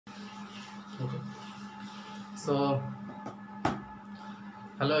So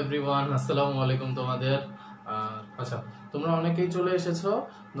hello everyone, আসসালামু আলাইকুম। তোমাদের আচ্ছা, তোমরা অনেকেই চলে এসেছো,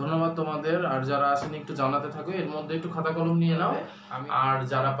 ধন্যবাদ তোমাদের। আর যারা আসেনি একটু জানাতে থাকো, এর মধ্যে একটু খাতা কলম নিয়ে নাও। আর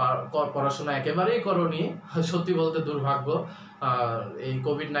যারা পড়াশোনা একেবারেই করোনি, সত্যি বলতে দুর্ভাগ্য। এই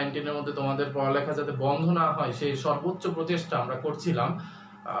কোভিড-19 মধ্যে তোমাদের পড়ালেখা যাতে বন্ধ না হয় সেই সর্বোচ্চ প্রচেষ্টা আমরা করছিলাম,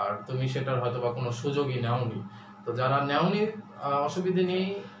 আর তুমি সেটার হয়তো বা কোনো সুযোগই নেওনি। তো যারা নেওনি অসুবিধে নেই,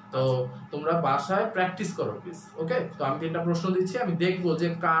 তো তোমরা বাসায় প্র্যাকটিস করো প্লিজ। ওকে, তো আমি 3টা প্রশ্ন দিচ্ছি, আমি দেখবো যে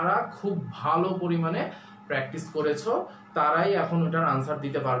কারা খুব ভালো পরিমাণে প্র্যাকটিস করেছো, তারাই এখন ওটার আনসার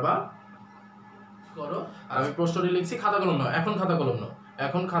দিতে পারবা। করো, আমি প্রশ্নটি লিখছি, খাতা কলম নাও, এখন খাতা কলম নাও,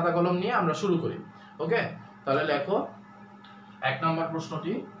 এখন খাতা কলম নিয়ে আমরা শুরু করি। ওকে, তাহলে লেখো 1 নম্বর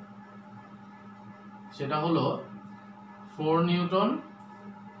প্রশ্নটি, সেটা হলো 4 নিউটন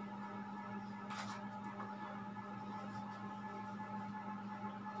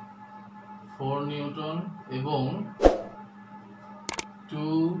এবং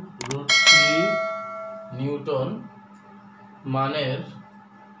 2√3 নিউটন মানের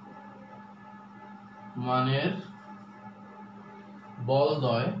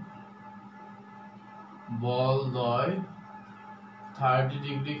বলদ্বয় 30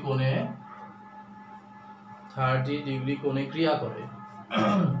 ডিগ্রি কোণে ক্রিয়া করে।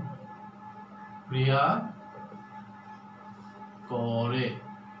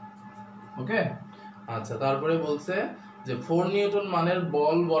 ওকে, আচ্ছা, তারপরে বলছে যে 4 নিউটন মানের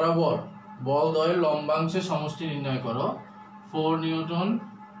বল বরাবর বলদ্বয়ের লম্বাংশের সমষ্টি নির্ণয় করো। 4 নিউটন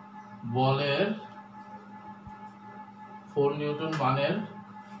মানের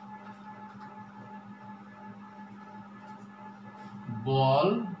বল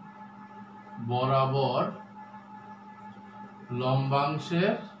বরাবর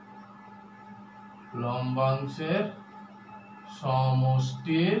লম্বাংশের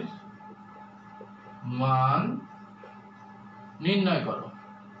সমষ্টির মান নির্ণয় করো।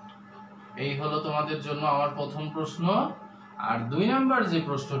 এই হলো তোমাদের জন্য আমার প্রথম প্রশ্ন। আর 2 নাম্বার যে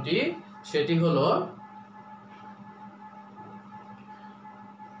প্রশ্নটি, সেটি হলো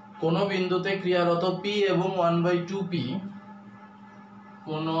কোন বিন্দুতে ক্রিয়ারত P এবং 1/2P,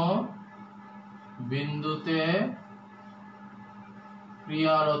 কোন বিন্দুতে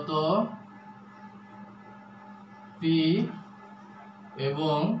ক্রিয়ারত P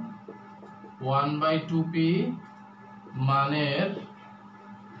এবং 1/2P মানের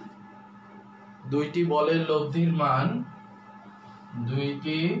দুইটি বলের লব্ধির মান,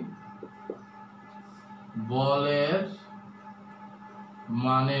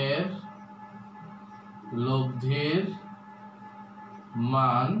 লব্ধির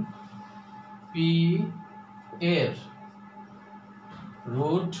মান P এর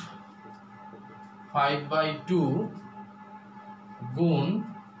 √5/2 গুণ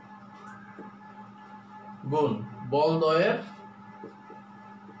বলদ্বয়ের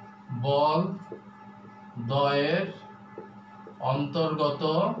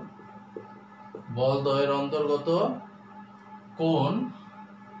অন্তর্গত কোণ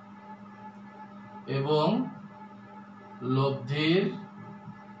এবং লব্ধির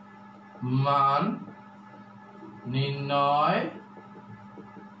মান নির্ণয়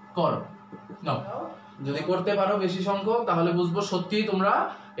করো। যদি করতে পারো বেশি সংখ্যক, তাহলে বুঝবো সত্যিই তোমরা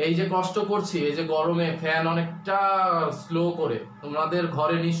এই যে কষ্ট করছি, এই যে গরমে ফ্যান অনেকটা স্লো করে, তোমাদের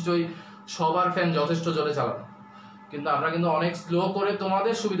ঘরে নিশ্চয়ই সবার ফ্যান যথেষ্ট জোরে চালানো, কিন্তু আমরা কিন্তু অনেক স্লো করে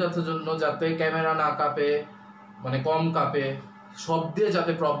তোমাদের সুবিধার জন্য, যাতে ক্যামেরা না কাঁপে, মানে কম কাঁপে, শব্দে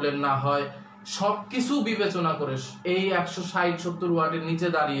যাতে প্রবলেম না হয়, সবকিছু বিবেচনা করে এই 160-70 ওয়াটের নিচে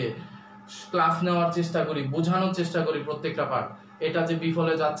দাঁড়িয়ে ক্লাস নেওয়ার চেষ্টা করি, বোঝানোর চেষ্টা করি প্রত্যেকটা পার্ট। এটা যে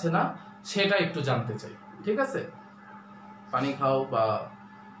বিফলে যাচ্ছে না, সেটা একটু জানতে চাই। ঠিক আছে, পানি খাও বা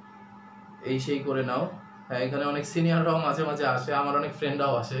এই সেই করে নাও। হ্যাঁ, এখানে অনেক সিনিয়ররাও মাঝে মাঝে আসে, আমার অনেক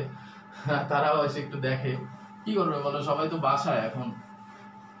ফ্রেন্ডরাও আসে, তারাও এসে একটু দেখে। কি করবে বলো, সবাই তো বাসায় এখন,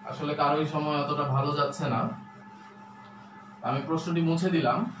 আসলে কারোই সময় অতটা ভালো যাচ্ছে না। আমি প্রশ্নটি মুছে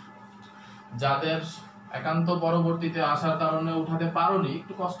দিলাম। যাদের একান্ত পরবর্তীতে আসার কারণে উঠাতে পারোনি,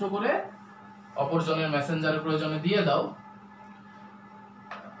 একটু কষ্ট করে অপরজনের মেসেঞ্জারের প্রয়োজনে দিয়ে দাও।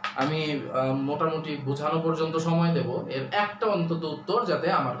 আমি মোটামুটি বোঝানো পর্যন্ত সময় দেব, এর একটা অন্তত উত্তর যাতে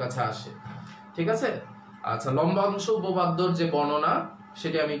আমার কাছে আসে। ঠিক আছে, আচ্ছা, লম্বাংশ উপপাদ্যর যে বর্ণনা,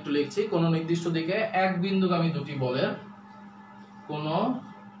 সেটি আমি একটু লিখছি। কোন নির্দিষ্ট দিকে এক বিন্দুগামী দুটি বলের, কোন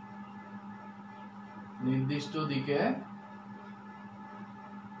নির্দিষ্ট দিকে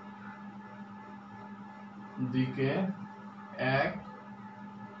এক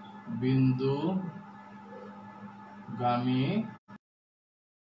বিন্দুগামী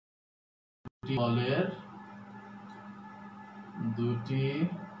দুটি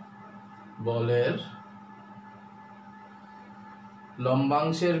বলের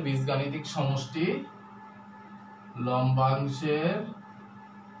লম্বাংশের বীজগাণিতিক সমষ্টি, লম্বাংশের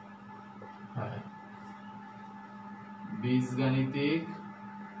বীজগাণিতিক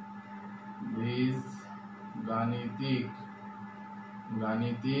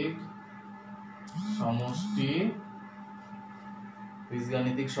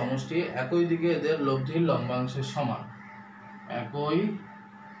সমষ্টি একই দিকে এদের লব্ধির লম্বাংশের সমান, একই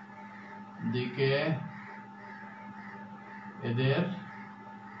দিকে এদের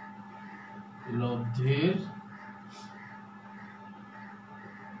লব্ধির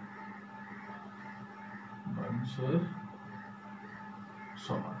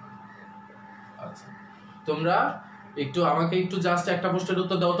সমান। আচ্ছা, তোমরা একটু আমাকে একটু জাস্ট একটা প্রশ্নের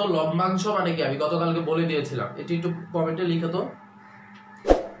উত্তর দাও তো, লম্বাংশ মানে কি? আমি গতকালকে বলে দিয়েছিলাম, এটি একটু কমেন্টে লিখো তো।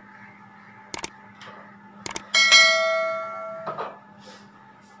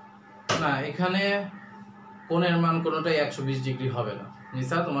 না, এখানে কোণের মান কোনোটাই 120 ডিগ্রি হবে না।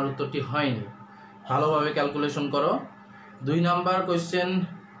 নিসা, তোমার উত্তরটি হয়নি, ভালোভাবে ক্যালকুলেশন করো। 2 নাম্বার কোশ্চেন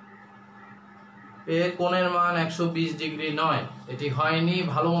এ কোণের মান 120 ডিগ্রি নয়, এটি হয়নি।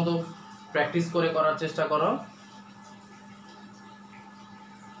 ভালো মতো প্র্যাকটিস করে করার চেষ্টা করো।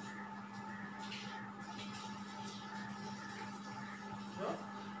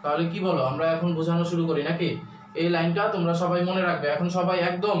 তাহলে কি বলো, আমরা এখন বোঝানো শুরু করি নাকি? এই লাইনটা তোমরা সবাই মনে রাখবে। এখন সবাই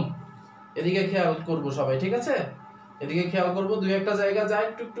একদম এদিকে খেয়াল করবো সবাই, ঠিক আছে? এদিকে খেয়াল করবো। 2-1টা জায়গা যা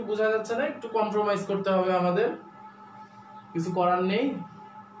একটু একটু বোঝা যাচ্ছে না, একটু কম্প্রোমাইজ করতে হবে আমাদের, কিছু করার নেই।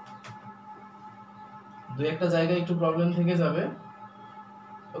 2-1টা জায়গায় একটু প্রবলেম থেকে যাবে,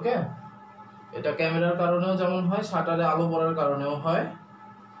 ওকে? এটা ক্যামেরার কারণেও যেমন হয়, শাটারে আলো পড়ার কারণেও হয়।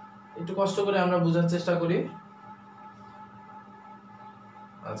 একটু কষ্ট করে আমরা বোঝার চেষ্টা করি।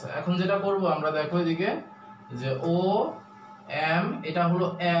 আচ্ছা, এখন যেটা করব আমরা, দেখো এদিকে যে ও এম, এটা হলো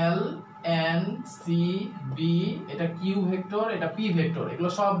এল এন সি বি, এটা কিউ ভেক্টর, এটা পি ভেক্টর, এগুলো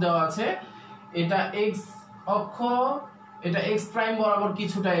সব দেওয়া আছে। এটা এক্স অক্ষ, এটা এক্স প্রাইম বরাবর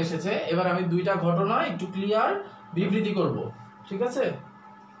কিছুটা এসেছে। এবার আমি 2টা ঘটনা একটু ক্লিয়ার বিবৃতি করব, ঠিক আছে?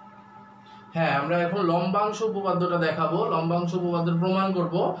 হ্যাঁ, আমরা এখন লম্বাংশ উপপাদ্যটা দেখাবো, লম্বাংশ উপপাদ্যের প্রমাণ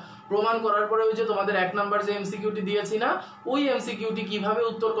করব। প্রমাণ করার পরে ওই যে তোমাদের 1 নাম্বার যে এমসিকিউটি দিয়েছি না, ওই এমসিকিউটি কিভাবে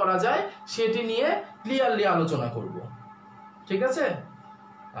উত্তর করা যায় সেটি নিয়ে ক্লিয়ারলি আলোচনা করব, ঠিক আছে?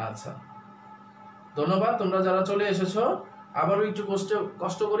 আচ্ছা, ধন্যবাদ তোমরা যারা চলে এসেছো। আবারও একটু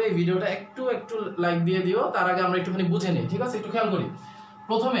কষ্ট করে এই ভিডিওটা একটু একটু লাইক দিয়ে দিও। তার আগে আমরা একটুখানি বুঝে নিই, ঠিক আছে? একটু খেয়াল করি।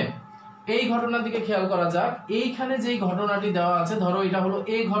 প্রথমে এই ঘটনার দিকে খেয়াল করা যাক। এইখানে যেই ঘটনাটি দেওয়া আছে, ধরো এটা হলো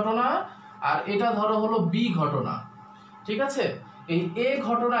এ ঘটনা আর এটা ধরো হলো বি ঘটনা, ঠিক আছে? এই এ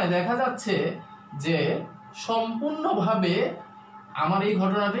ঘটনায় দেখা যাচ্ছে যে সম্পূর্ণভাবে আমার এই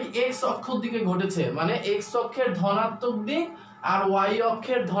ঘটনাটি এক্স অক্ষের দিকে ঘটেছে, মানে এক্স অক্ষের ধনাত্মক দিক আর ওয়াই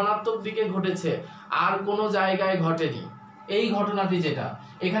অক্ষের ধনাত্মক দিকে ঘটেছে, আর কোনো জায়গায় ঘটেনি। এই ঘটনাটি যেটা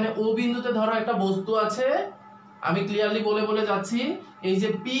এখানে ও বিন্দুতে ধরো একটা বস্তু আছে, আমি ক্লিয়ারলি বলে বলে যাচ্ছি। এই যে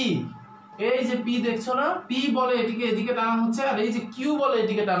পি, এই যে পি দেখছো না, পি বলে এটিকে এদিকে টানা হচ্ছে, আর এই যে কিউ বলে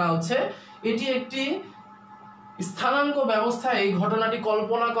এটিকে টানা হচ্ছে। এটি একটি স্থানাঙ্ক ব্যবস্থায় এই ঘটনাটি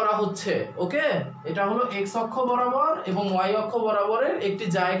কল্পনা করা হচ্ছে, ওকে? এটা হলো এক্স অক্ষ বরাবর এবং ওয়াই অক্ষ বরাবরের একটি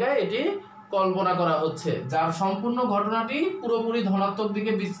জায়গায় এটি কল্পনা করা হচ্ছে, যার সম্পূর্ণ ঘটনাটি পুরোপুরি ধনাত্মক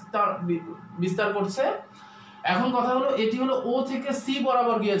দিকে বিস্তার করছে। এখন কথা হলো, এটি হলো ও থেকে সি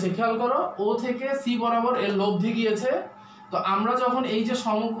বরাবর গিয়েছে, খেয়াল করো, ও থেকে সি বরাবর এর লব্ধি গিয়েছে। তো আমরা যখন এই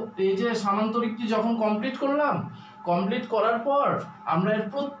যে সামান্তরিকটি যখন কমপ্লিট করলাম, কমপ্লিট করার পর আমরা এর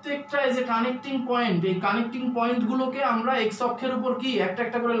প্রত্যেকটা এই যে কানেক্টিং পয়েন্ট, এই কানেক্টিং পয়েন্টগুলোকে আমরা এক্স অক্ষের উপর কি একটা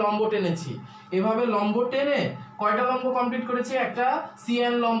একটা করে লম্ব টেনেছি। এভাবে লম্ব টেনে কয়টা লম্ব কমপ্লিট করেছি? একটা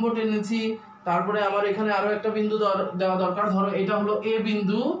সিএন লম্ব টেনেছি। তারপরে আমার এখানে আরো একটা বিন্দু দেওয়া দরকার। ধরো এটা হলো এ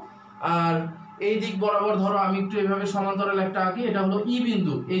বিন্দু, আর এই দিক বরাবর ধরো আমি একটু এভাবে সমান্তরাল একটা আঁকি, এটা হলো ই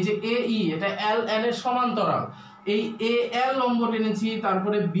বিন্দু। এই যে এ ই, এটা এল এন এর সমান্তরাল। এই এ এল লম্ব টেনেছি,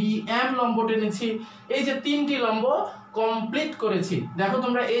 তারপরে বি এম লম্ব টেনেছি। এই যে 3টি লম্ব কমপ্লিট করেছি। দেখো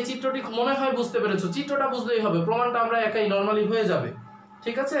তোমরা এই চিত্রটি মনে হয় বুঝতে পেরেছো। চিত্রটা বুঝলেই হবে, প্রমাণটা আমরা একাই নরমালি হয়ে যাবে,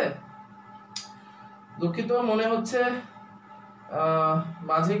 ঠিক আছে? দুঃখিত, মনে হচ্ছে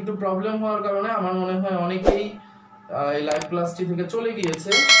মাঝে একটু প্রবলেম হওয়ার কারণে আমার মনে হয় অনেকেই এই লাইভ ক্লাসটি থেকে চলে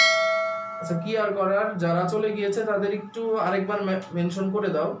গিয়েছে। আচ্ছা, কি আর করার, যারা চলে গিয়েছে তাদের একটু আরেকবার মেনশন করে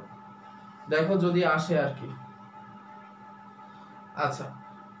দাও, দেখো যদি আসে আর কি। আচ্ছা,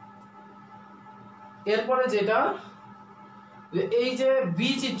 এরপরে যেটা, এই যে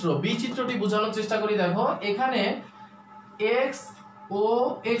বি চিত্রটি বোঝানোর চেষ্টা করি। দেখো এখানে এক্স ও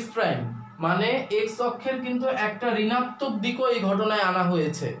এক্স প্রাইম, মানে এক্স অক্ষের কিন্তু একটা ঋণাত্মক দিকও এই ঘটনায় আনা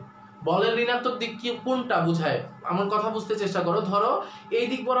হয়েছে। বলের ঋণাত্মক দিক কি কোনটা বোঝায়, আমার কথা বুঝতে চেষ্টা করো। ধরো এই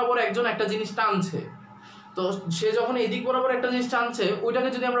দিক বরাবর একজন একটা জিনিস টানছে, তো সে যখন এদিক বরাবর একটা জিনিস টানছে, ওইটাকে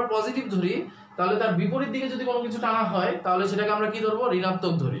যদি আমরা পজিটিভ ধরি, তাহলে তার বিপরীত দিকে যদি কোনো কিছু টানা হয়, তাহলে সেটাকে আমরা কি ধরবো?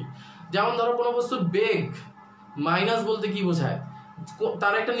 ঋণাত্মক ধরি। যেমন ধরো কোনো বস্তুর বেগ, মাইনাস বলতে কি বোঝায়?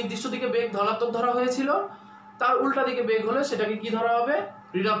 তার একটা নির্দিষ্ট দিকে বেগ ধনাত্মক ধরা হয়েছিল, তার উল্টা দিকে বেগ হলে সেটাকে কি ধরা হবে?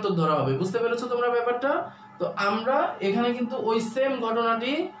 ঋণাত্মক ধরা হবে। বুঝতে পেরেছো তোমরা ব্যাপারটা? তো আমরা এখানে কিন্তু ওই সেম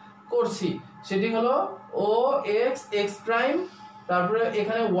ঘটনাটি করছি, সেটি হলো ও এক্স এক্স প্রাইম, তারপরে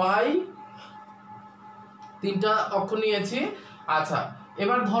এখানে ওয়াই, তিনটা অক্ষ নিয়েছি। আচ্ছা,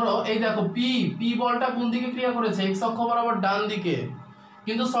 এবার ধরো এই দেখো পি, পি বলটা কোন দিকে ক্রিয়া করেছে? এক্স অক্ষ বরাবর ডান দিকে।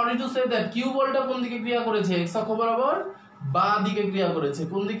 কিন্তু sorry to say that Q বলটা কোন দিকে ক্রিয়া করেছে? এক্স অক্ষ বরাবর বাঁ দিকে ক্রিয়া করেছে।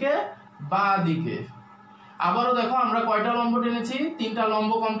 কোন দিকে? বাঁ দিকে। আবারও দেখো আমরা কয়টা লম্ব টেনেছি? তিনটা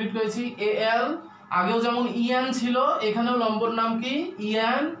লম্ব কমপ্লিট করেছি। এ এল, আগেও যেমন ইএন ছিল, এখানেও লম্বর নাম কি?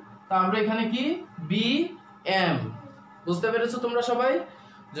 ইএন। তারপরে এখানে কি? B M. বুঝতে পেরেছো তোমরা সবাই?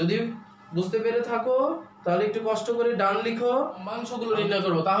 যদি বুঝতে পেরে থাকো তাহলে একটু কষ্ট করে ডান লিখো, লম্বাংশগুলো নির্ণয়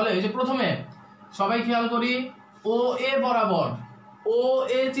করবো। তাহলে এই যে প্রথমে সবাই খেয়াল করি, ও এ বরাবর, ও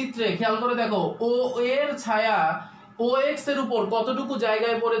এ চিত্রে খেয়াল করে দেখো, ও এর ছায়া ও এক্স এর উপর কতটুকু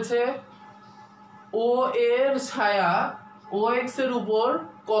জায়গায় পড়েছে? ও এর ছায়া ও এক্স এর উপর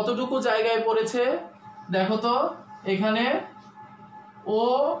কতটুকু জায়গায় পড়েছে? দেখো তো, এখানে ও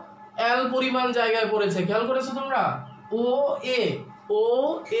এল পরিমাণ জায়গায় পড়েছে। খেয়াল করেছো তোমরা? ও এ, ও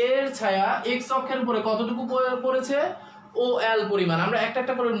এর ছায়া এক্স অক্ষের উপরে কতটুকু পড়েছে? ও এল পরিমাণ। আমরা একটা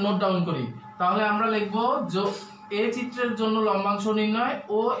একটা করে নোট ডাউন করি। তাহলে আমরা লিখবো এ চিত্রের জন্য লম্বাংশ নির্ণয়।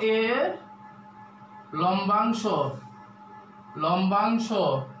 ও এর লম্বাংশ, লম্বাংশ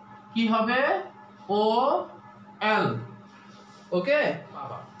কি হবে? ও এল। ওকে,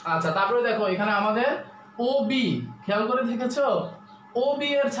 আচ্ছা, তারপরে দেখো এখানে আমাদের ও বি, খেয়াল করে দেখেছো? ও বি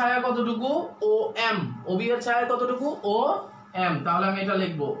এর ছায়া কতটুকু? ও এম। ও বি এর ছায়া কতটুকু? ও এম। তাহলে আমি এটা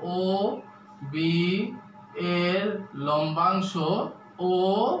লিখবো, ও বি এর লম্বাংশ ও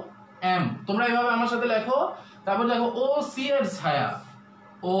এম। তোমরা এইভাবে আমার সাথে লেখো। তারপর দেখো ও সি এর ছায়া,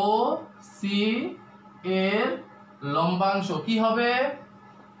 ও সি এর লম্বাংশ কি হবে?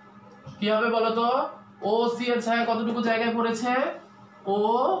 কি হবে বলো তো? ও সি এর ছায়া কতটুকু জায়গায় পড়েছে? ও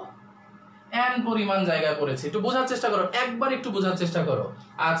এন পরিমাণ জায়গায় পড়েছে। একটু বোঝার চেষ্টা করো, একবার একটু বোঝার চেষ্টা করো।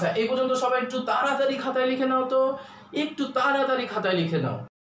 আচ্ছা, এই পর্যন্ত সবাই একটু তাড়াতাড়ি খাতায় লিখে নাও তো, একটু তাড়াতাড়ি খাতায় লিখে নাও।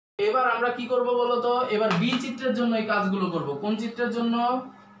 এবার আমরা কি করব বলো তো? এবার বি চিত্রের জন্য এই কাজগুলো করব। কোন চিত্রের জন্য?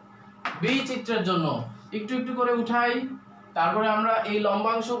 বি চিত্রের জন্য। একটু একটু করে উঠাই। তারপরে আমরা এই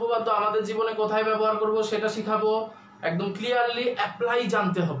লম্বাংশ উপপাদ্য আমাদের জীবনে কোথায় ব্যবহার করব সেটা শিখাবো। একদম ক্লিয়ারলি অ্যাপ্লাই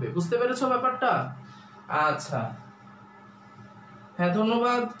জানতে হবে। বুঝতে পেরেছো ব্যাপারটা? আচ্ছা, হ্যাঁ,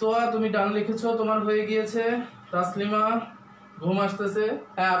 ধন্যবাদ তোয়া, তুমি ডান লিখেছো, তোমার হয়ে গিয়েছে। তাসলিমা, ঘুম আসতেছে।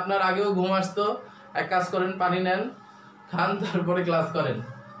 হ্যাঁ, আপনার আগেও ঘুম আসতো। এক কাজ করেন, পানি নেন, খান, তারপরে ক্লাস করেন।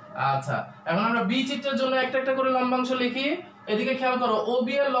 আচ্ছা, এখন আমরা বি চিত্রের জন্য একটা একটা করে লম্বাংশ লিখি। এদিকে খেয়াল করো, ও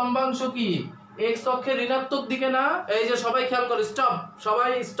বি এর লম্বাংশ কি? এক্স অক্ষের ঋণাত্মক দিকে না? এই যে সবাই খেয়াল করো, স্টপ, সবাই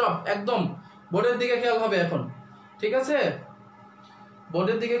স্টপ, একদম বোর্ডের দিকে খেয়াল হবে এখন। ঠিক আছে,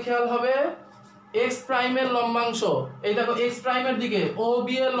 বোর্ডের দিকে খেয়াল হবে। এক্স প্রাইমের লম্বাংশ, এই দেখো এক্স প্রাইমের দিকে ও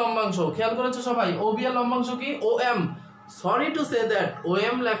বি এর লম্বাংশ। খেয়াল করেছো সবাই? ও বি এর লম্বাংশ কি? ও M. Sorry to say that O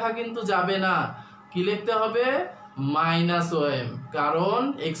M লেখা কিন্তু যাবে না। কি লিখতে হবে? মাইনাস ও এম। কারণ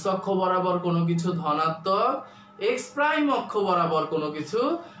এক্স অক্ষ বরাবর কোনো কিছু ধনাত্মক, এক্স প্রাইম অক্ষ বরাবর কোনো কিছু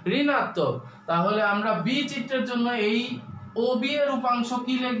ঋণাত্মক। তাহলে আমরা বি চিত্রের জন্য এই ও বি এর উপাংশ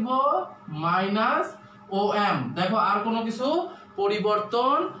কি লিখবো? মাইনাস ও এম। দেখো আর কোনো কিছু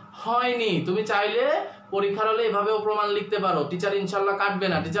পরিবর্তন হয়নি। তুমি চাইলে পরীক্ষার হলে এভাবেও প্রমাণ লিখতে পারো, টিচার ইনশাল্লাহ কাটবে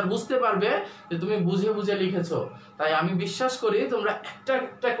না। টিচার বুঝতে পারবে যে তুমি বুঝে বুঝে লিখেছো। তাই আমি বিশ্বাস করি তোমরা একটা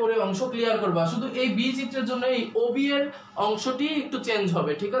একটা করে অংশ ক্লিয়ার করবা। শুধু এই বি চিত্রের জন্য এই ও বি এর অংশটি একটু চেঞ্জ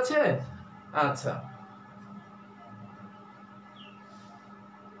হবে। ঠিক আছে? আচ্ছা,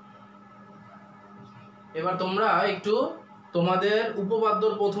 এবার তোমরা একটু তোমাদের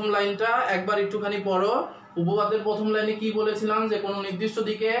উপপাদ্যর প্রথম লাইনটা একবার একটুখানি পড়ো। উপপাদ্যের প্রথম লাইনে কি বলেছিলাম? যে কোনো নির্দিষ্ট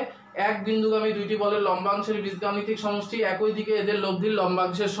দিকে এক বিন্দুগামী দুইটি বলের লম্বাংশের বীজগাণিতিক সমষ্টি একই দিকে এদের লব্ধির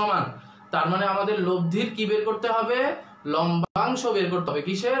লম্বাংশের সমান। তার মানে আমাদের লব্ধির কি বের করতে হবে? লম্বাংশ বের করতে হবে।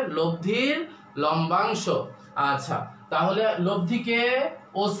 কিসের? লব্ধির লম্বাংশ। আচ্ছা, তাহলে লব্ধিকে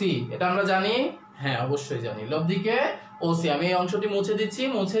ওসি, এটা আমরা জানি। হ্যাঁ, অবশ্যই জানি লব্ধিকে ওসি। আমি এই অংশটি মুছে দিচ্ছি।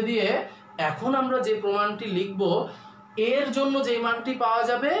 মুছে দিয়ে এখন আমরা যে প্রমাণটি লিখব, এর জন্য যে মানটি পাওয়া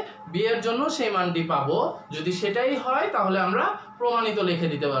যাবে বি এর জন্য সেই মানটি পাবো। যদি সেটাই হয় তাহলে আমরা প্রমাণিত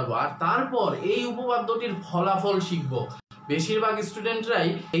লিখে দিতে পারবো। আর তারপর এই উপপাদ্যটির ফলাফল শিখবো। বেশিরভাগ স্টুডেন্টরাই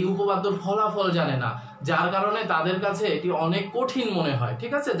এই উপপাদ্যর ফলাফল জানে না, যার কারণে তাদের কাছে এটি অনেক কঠিন মনে হয়।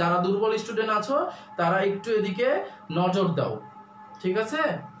 ঠিক আছে, যারা দুর্বল স্টুডেন্ট আছো তারা একটু এদিকে নজর দাও। ঠিক আছে?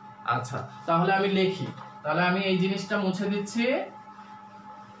 আচ্ছা, তাহলে আমি লিখি। তাহলে আমি এই জিনিসটা মুছে দিচ্ছি।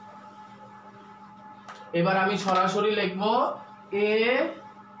 এবার আমি সরাসরি লিখব এ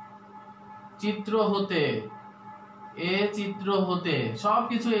চিত্র হতে, এ চিত্র হতে,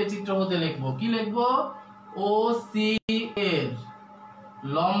 সবকিছু এ চিত্র হতে লিখবো। কি লিখবো? ও সি এর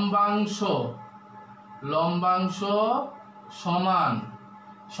লম্বাংশ, লম্বাংশ সমান,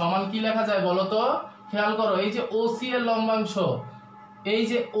 সমান কি লেখা যায় বলো তো? খেয়াল করো, এই যে ও সি এর লম্বাংশ, এই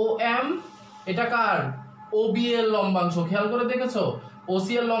যে ও এম, এটা কার? ও বি এর লম্বাংশ। খেয়াল করে দেখেছো? ও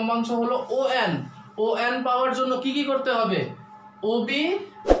সি এর লম্বাংশ হলো ও এন। ও এন পাওয়ার জন্য কি কি করতে হবে? ও বি,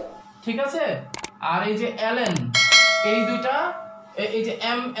 ঠিক আছে, আর এই যে এল এন, এই দুইটা, এই যে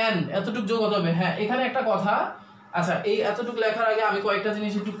এম এন, এতটুকু যোগ হতে হবে। হ্যাঁ, এখানে একটা কথা, আচ্ছা এই এতটুকু লেখার আগে আমি কয়েকটা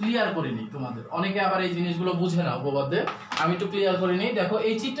জিনিস একটু ক্লিয়ার করে নিই তোমাদের। অনেকে আবার এই জিনিসগুলো বুঝে না উপপাদ্যে, আমি একটু ক্লিয়ার করে নিই। দেখো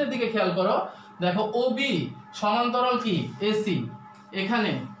এই চিত্রের দিকে খেয়াল করো, দেখো ও বি সমান্তরাল কি? এসি।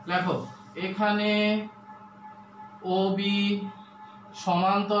 এখানে লেখো, এখানে ও বি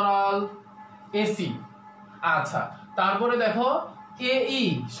সমান্তরাল এসি। আচ্ছা, তারপরে দেখো এই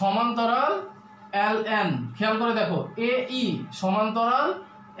সমান্তরাল এল এন। খেয়াল করে দেখো, এই সমান্তরাল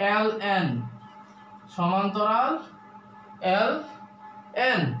এল এন, সমান্তরাল এল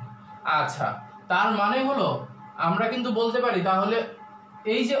এন। আচ্ছা, তার মানে হলো আমরা কিন্তু বলতে পারি তাহলে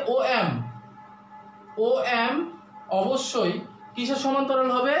এই যে ও এম, ও এম অবশ্যই কিসের সমান্তরাল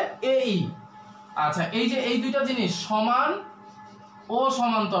হবে? এই। আচ্ছা, এই যে এই দুইটা জিনিস সমান ও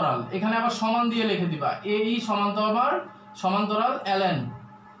সমান্তরাল, এখানে আবার সমান দিয়ে লিখে দিবা, এই সমান্তরাল, সমান্তরাল এল এন,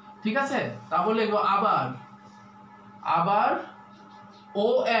 ঠিক আছে? তারপর লিখবো আবার, আবার ও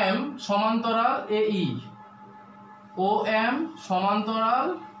এম সমান্তরাল এই, ও এম সমান্তরাল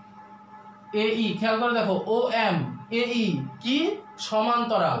এই। খেয়াল করে দেখো, ও এম এই কি?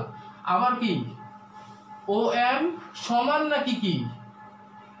 সমান্তরাল। আবার কি? ও এম সমান নাকি কি?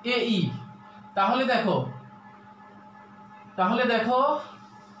 এই। তাহলে দেখো, তাহলে দেখো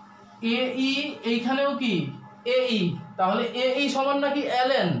এই এইখানেও কি? এই। তাহলে এই সমান নাকি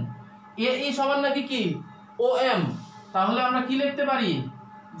এল এন? এই সমান নাকি কি? ও এম। তাহলে আমরা কি লিখতে পারি?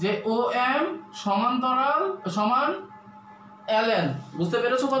 যে ও এম সমান্তরাল সমান এল এন। বুঝতে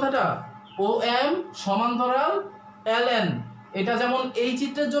পেরেছো কথাটা? ও এম সমান্তরাল এল এন। এটা যেমন এই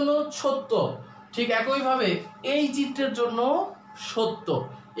চিত্রের জন্য সত্য, ঠিক একইভাবে এই চিত্রের জন্য সত্য।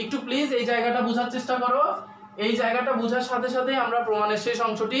 একটু প্লিজ এই জায়গাটা বোঝার চেষ্টা করো। এই জায়গাটা বোঝার সাথে সাথে আমরা প্রমাণের শেষ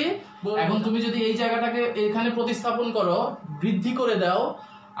অংশটি। এখন তুমি যদি এই জায়গাটাকে এখানে প্রতিস্থাপন করো, বৃদ্ধি করে দাও,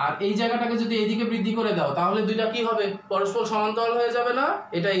 আর এই জায়গাটাকে যদি এইদিকে বৃদ্ধি করে দাও, তাহলে দুইটা কি হবে? পরস্পর সমান্তরাল হয়ে যাবে না?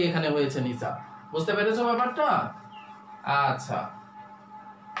 এটাই এখানে হয়েছে নিসা। বুঝতে পেরেছো ব্যাপারটা? আচ্ছা,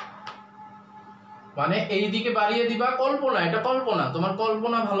 মানে এই দিকে বাড়িয়ে দিবা, কল্পনা, এটা কল্পনা, তোমার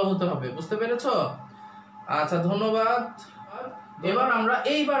কল্পনা ভালো হতে হবে। বুঝতে পেরেছো? আচ্ছা, ধন্যবাদ।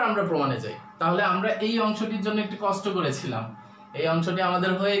 এইবার আমরা প্রমাণে যাই। তাহলে আমরা এই অংশটির জন্য একটু কষ্ট করেছিলাম, এই অংশটি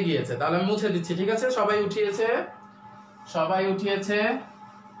আমাদের হয়ে গিয়েছে। তাহলে আমি মুছে দিচ্ছি, ঠিক আছে? সবাই উঠিয়েছে, সবাই উঠিয়েছে।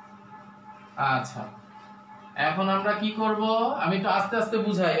 আচ্ছা, এখন আমরা কি করব? আমি একটু আস্তে আস্তে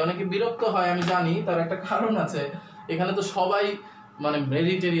বুঝাই, অনেকে বিরক্ত হয় আমি জানি, তার একটা কারণ আছে। এখানে তো সবাই মানে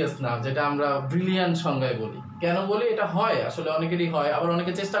মেরিটেরিয়াস না, যেটা আমরা ব্রিলিয়ান্ট সংজ্ঞায় বলি। কেন বলি? এটা হয় আসলে, অনেকেরই হয়, আবার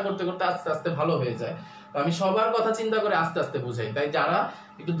অনেকে চেষ্টা করতে করতে আস্তে আস্তে ভালো হয়ে যায়। তো আমি সবার কথা চিন্তা করে আস্তে আস্তে বুঝাই। তাই যারা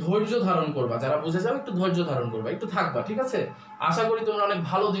একটু ধৈর্য ধারণ করবা, যারা বুঝে যাও, একটু ধৈর্য ধারণ করবা, একটু থাকবা, ঠিক আছে? আশা করি তোমরা অনেক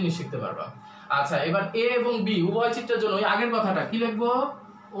ভালো জিনিস শিখতে পারবা। আচ্ছা, এবার এ এবং বি উভয় চিত্রের জন্য ওই আগের কথাটা কি লিখবো?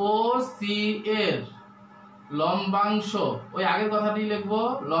 ও সি এর লম্বাংশ, ওই আগের কথাটি লিখবো,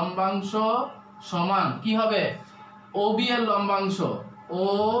 লম্বাংশ সমান কি হবে? ও বি এর লম্বাংশ, ও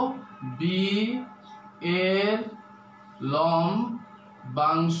বি এর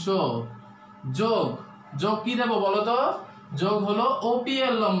লম্বাংশ যোগ, যোগ কি দেবো বলো তো? যোগ হলো ও পি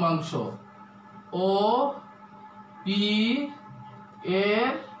এর লম্বাংশ, ও পি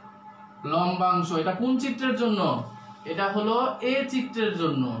এর লম্বাংশ। এটা কোন চিত্রের জন্য? এটা হলো এ চিত্রের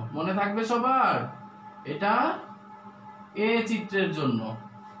জন্য। মনে থাকবে সবার? এটা এ চিত্রের জন্য।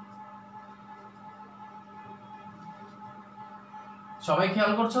 সবাই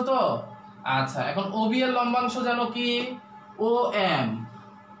খেয়াল করছো তো? আচ্ছা, এখন ও বি এর লম্বাংশ জানো কি? ও এম,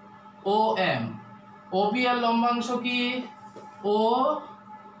 ও এম। ও বি এর লম্বাংশ কি? ও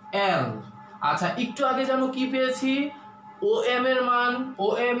এল। আচ্ছা, একটু আগে জানো কি পেয়েছি? ও এম এর মান, ও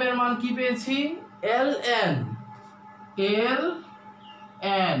এম এর মান কি পেয়েছি? এল এন, এল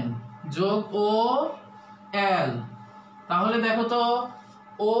এন যোগ ও এল। তাহলে দেখো তো,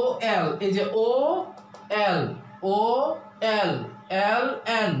 ও এল, এই যে ও এল, ও এল, এল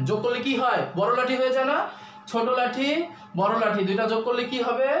এন যোগ করলে কি হয়? বড় লাঠি হয়ে যায় না? ছোট লাঠি বড় লাঠি দুইটা যোগ করলে কি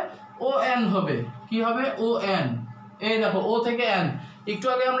হবে? ও এন হবে। কি হবে? O N. এই দেখো, ও থেকে এন, একটু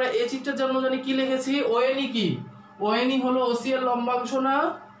আগে আমরা এই চিত্রের জন্য জানি কি লিখেছি, ওএনই কি, ওএনই হলো ওসি এর লম্বাংশ না,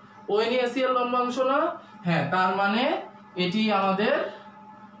 ওএনই এসি এর লম্বাংশ না। হ্যাঁ, তার মানে এটি আমাদের,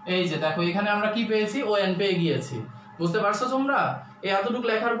 এই যে দেখো এখানে আমরা কি পেয়েছি, ওএন পেয়ে গিয়েছি। বুঝতে পারছো তোমরা? এই এতটুকু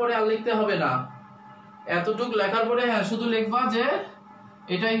লেখার পরে আর লিখতে হবে না, এতটুকু লেখার পরে হ্যাঁ শুধু লিখবা যে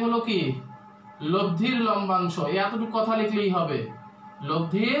এটাই হলো কি লব্ধির লম্বাংশ, এই এতটুকু কথা লিখলেই হবে,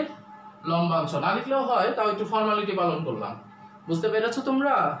 লব্ধির লম্বাংশ। না লিখলেও হয়, তাও একটু ফর্মালিটি পালন করলাম। বুঝতে পেরেছো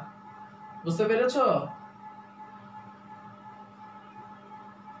তোমরা? বুঝতে পেরেছো?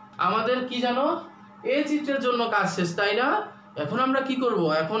 আমাদের কি জানো, এই চিত্রের জন্য কাজ শেষ, তাই না? এখন আমরা কি করব,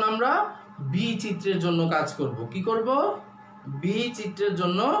 এখন আমরা বি চিত্রের জন্য কাজ করব। কি করব? বি চিত্রের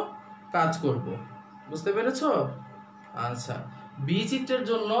জন্য কাজ করব। বুঝতে পেরেছো? আচ্ছা, বি চিত্রের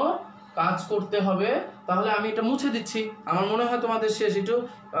জন্য কাজ করতে হবে। তাহলে আমি এটা মুছে দিচ্ছি, আমার মনে হয় তোমাদের শেষ। একটু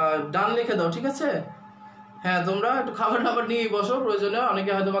ডান লিখে দাও, ঠিক আছে? হ্যাঁ, তোমরা একটু খাবার টাবার নিয়ে বসো, প্রয়োজনে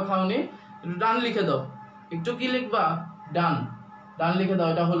অনেকে হয়তো বা খাওনি, একটু ডান লিখে দাও। একটু কি লিখবা? ডান, ডান লিখে দাও।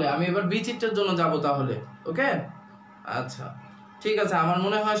 এটা হলে আমি এবার বি চিত্রের জন্য যাব তাহলে। ওকে, আচ্ছা ঠিক আছে, আমার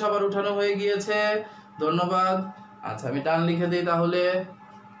মনে হয় সবার উঠানো হয়ে গিয়েছে, ধন্যবাদ। আচ্ছা, আমি ডান লিখে দিই তাহলে।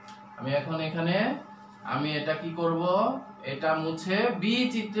 আমি এখন এখানে আমি এটা কি করব, এটা মুছে বি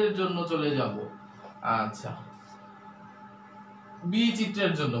চিত্রের জন্য চলে যাব। আচ্ছা, বি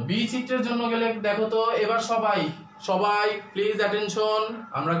চিত্রের জন্য, বি চিত্রের জন্য গেলে দেখো তো এবার সবাই সবাই প্লিজ অ্যাটেনশন,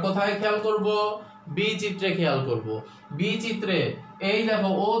 আমরা কোথায় খেয়াল করব? বি চিত্রে খেয়াল করব। বি চিত্রে এই দেখো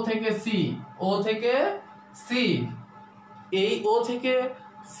ও থেকে সি, ও থেকে সি, এই ও থেকে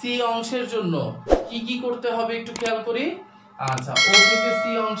সি অংশের জন্য কি কি করতে হবে একটু খেয়াল করি। আচ্ছা, ও থেকে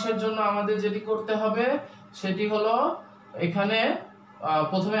সি অংশের জন্য আমাদের যেটি করতে হবে সেটি হলো, এখানে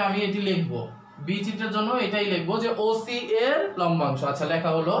প্রথমে আমি এটি লিখবো, বি চিত্রের জন্য এটাই লিখবো যে ওসি এর লম্বাংশ। আচ্ছা,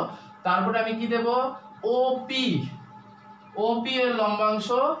 লেখা হলো। তারপরে আমি কি দেব? ওপি, ওপি এর লম্বাংশ,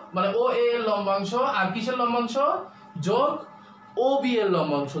 মানে ও এ এর লম্বাংশ আর কিসের লম্বাংশ? যোগ ও বি এর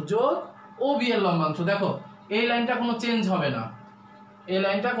লম্বাংশ, যোগ ও বি এর লম্বাংশ। দেখো এই লাইনটা কোনো চেঞ্জ হবে না, এই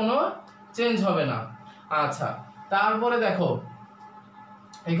লাইনটা কোনো চেঞ্জ হবে না। আচ্ছা, তারপরে দেখো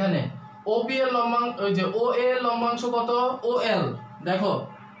এখানে ওপি এর লম্বাংশ, ওই যে ও এ এর লম্বাংশ কত? ও এল। দেখো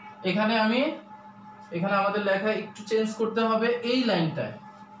এখানে আমি, এখানে আমাদের লেখা একটু চেঞ্জ করতে হবে, এই লাইনটায়,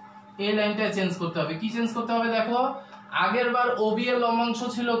 এই লাইনটায় চেঞ্জ করতে হবে। কি চেঞ্জ করতে হবে? দেখো আগের বার ওবি এর লম্বাংশ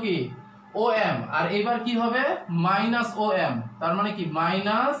ছিল কি? ও এম, আর এবার কি হবে? মাইনাস ও এম। তার মানে কি?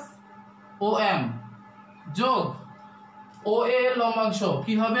 মাইনাস ও এম যোগ ও এর লম্বাংশ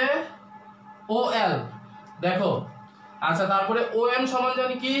কি হবে? ও এল। দেখো আচ্ছা, তারপরে ও এম সমান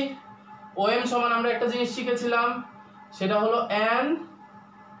জানি কি? ও এম সমান আমরা একটা জিনিস শিখেছিলাম, সেটা হলো এন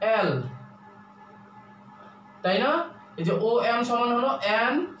এল, তাই না? এই যে ও এম সমান হলো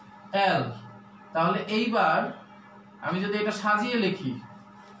এন এল। তাহলে এইবার আমি যদি এটা সাজিয়ে লিখি,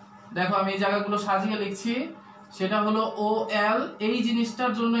 দেখো আমি এই জায়গাগুলো সাজিয়ে লিখছি, সেটা হলো ও এল, এই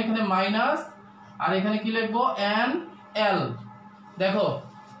জিনিসটার জন্য এখানে মাইনাস, আর এখানে কি লিখবো? N L. দেখো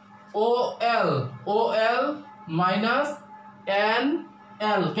ও এল মাইনাস এন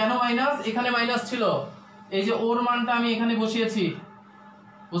এল। কেন মাইনাস? এখানে মাইনাস ছিল, এই যে ওর মানটা আমি এখানে বসিয়েছি।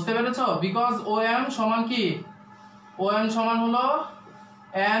 বুঝতে পেরেছো? বিকজ ও এম সমান কি? ও এম সমান হলো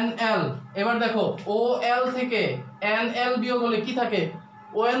এন এল। এবার দেখো ও এল থেকে এন এল বিয়োগ হলে কি থাকে?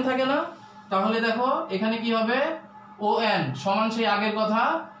 ও এন থাকে না? তাহলে দেখো এখানে কি হবে? ও এন সমান সেই আগের কথা,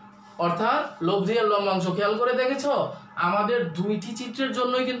 অর্থাৎ লব্ধি এর লম্বাংশ। খেয়াল করে দেখেছো আমাদের দুইটি চিত্রের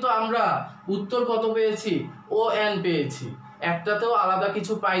জন্যই কিন্তু আমরা উত্তর কত পেয়েছি? ও এন পেয়েছি, একটাতেও আলাদা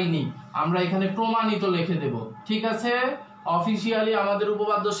কিছু পাইনি। আমরা এখানে প্রমাণিত লিখে দেব, ঠিক আছে? অফিশিয়ালি আমাদের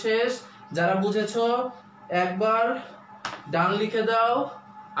উপপাদ্য শেষ। যারা বুঝেছো একবার ডান লিখে দাও,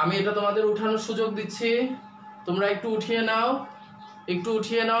 আমি এটা তোমাদের উঠানোর সুযোগ দিচ্ছি, তোমরা একটু উঠিয়ে নাও, একটু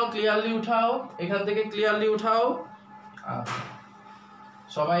উঠিয়ে নাও, ক্লিয়ারলি উঠাও, এখান থেকে ক্লিয়ারলি উঠাও।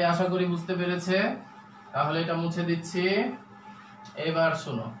 সবাই আশা করি বুঝতে পেরেছে, তাহলে এটা মুছে দিচ্ছি। এবার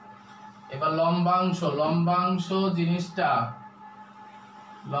শোনো, এবার লম্বাংশ, লম্বাংশ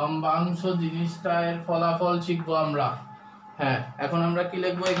জিনিসটা এর ফলাফল শিখবো আমরা। হ্যাঁ, এখন আমরা কি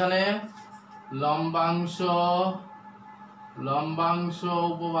লিখবো এখানে? লম্বাংশ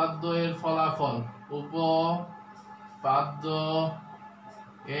উপপাদ্য এর ফলাফল, উপপাদ্য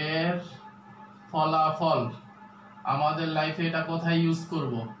এর ফলাফল আমাদের লাইফে এটা কোথায় ইউজ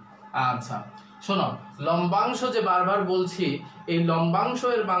করব? আচ্ছা শোনো, লম্বাংশ যে বারবার বলছি, এই লম্বাংশ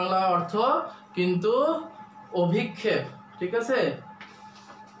এর বাংলা অর্থ কিন্তু অভিক্ষেপ, ঠিক আছে?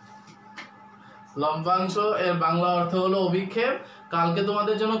 লম্বাংশ এর বাংলা অর্থ হলো অভিক্ষেপ। কালকে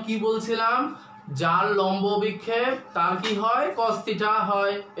তোমাদের জন্য কি বলছিলাম? যার লম্ব বিক্ষেপ তার কি হয় cos থিটা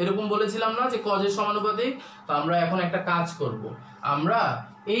হয়, এরকম বলেছিলাম না যে cos এর সমানুপাতিক। তো আমরা এখন একটা কাজ করব, আমরা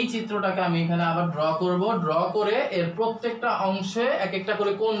এই চিত্রটাকে আমি এখানে আবার ড্র করব, ড্র করে এর প্রত্যেকটা অংশে এক একটা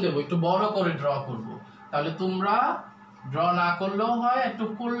করে কোণ দেব, একটু বড় করে ড্র করব। তাহলে তোমরা ড্র না করলেও হয়, একটু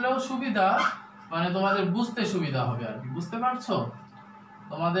করলেও সুবিধা, মানে তোমাদের বুঝতে সুবিধা হবে আর কি, বুঝতে পারছো,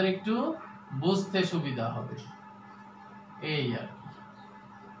 তোমাদের একটু বুঝতে সুবিধা হবে এই আর কি।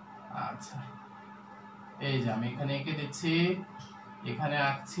 আচ্ছা, এই যে আমি এখানে এঁকে দিচ্ছি, এখানে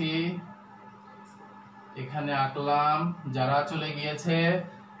আঁকছি, এখানে আঁকলাম। যারা চলে গিয়েছে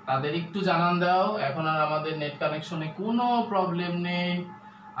তাদের একটু জানান দাও, এখন আর আমাদের নেট কানেকশনে কোনো প্রবলেম নেই,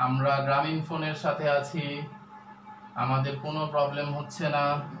 আমরা গ্রামীণ ফোনের সাথে আছি, আমাদের কোনো প্রবলেম হচ্ছে না,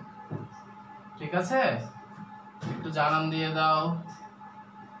 ঠিক আছে? একটু জানান দিয়ে দাও,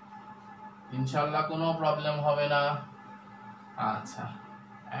 ইনশাআল্লাহ কোনো প্রবলেম হবে না। আচ্ছা,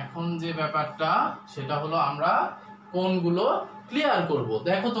 এখন যে ব্যাপারটা সেটা হলো আমরা কোণগুলো ক্লিয়ার করব।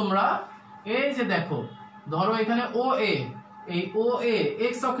 দেখো তোমরা, এই যে দেখো, ধরো এখানে ও এ, এই ও এ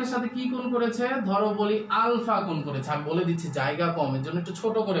এক্স অক্ষের সাথে কি কোণ করেছে, ধরো বলি আলফা কোণ করেছে। আমি বলে দিচ্ছি জায়গা কম, এর জন্য একটু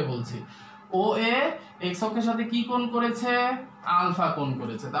ছোট করে বলছি। ও এ এক্স অক্ষের সাথে কি কোণ করেছে, আলফা কোণ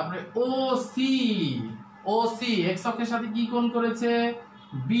করেছে। তারপরে ও সি এক্স অক্ষের সাথে কি কোণ করেছে,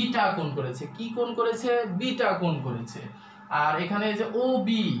 বিটা কোণ করেছে। কি কোণ করেছে, বিটা কোণ করেছে। আর এখানে এই যে ও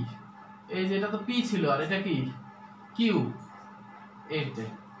বি, এই যে এটা তো পি ছিল, আর এটা কি কিউ,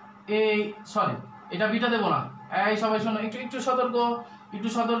 এই সরি এটা বিটা দেব না, এই সবাই শোনো, একটু একটু সতর্ক, একটু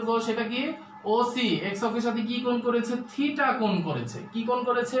সতর্ক। সেটা কি, ও সি এক্স অক্ষের সাথে কি কোণ করেছে, থিটা কোণ করেছে। কি কোণ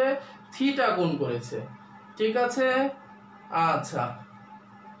করেছে, থিটা কোণ করেছে, ঠিক আছে? আচ্ছা,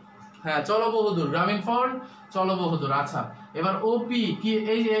 হ্যাঁ চলো বহুদূর, গ্রামীণ ফোন চলো বহুদূর। আচ্ছা, এবার ওপি কি,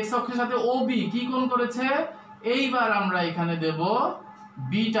 এই যে এক্স অক্ষের সাথে ওবি কি কোণ করেছে, এইবার আমরা এখানে দেব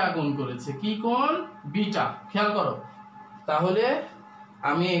বিটা কোণ করেছে। কি কোণ, বিটা। খেয়াল করো, তাহলে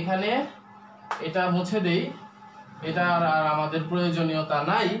আমি এখানে এটা মুছে দেই, এটা আর আমাদের প্রয়োজনীয়তা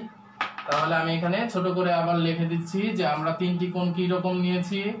নাই। তাহলে আমি এখানে ছোট করে আবার লিখে দিচ্ছি যে আমরা তিনটি কোণ কি রকম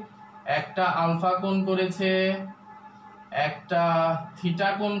নিয়েছি, একটা আলফা কোণ করেছে, একটা থিটা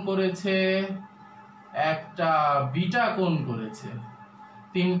কোণ করেছে, একটা বিটা কোণ করেছে।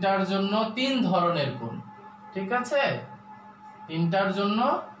 তিনটার জন্য তিন ধরনের কোণ, ঠিক আছে? তিনটার জন্য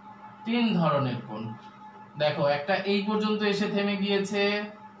তিন ধরনের কোণ। দেখো, একটা এই পর্যন্ত এসে থেমে গিয়েছে,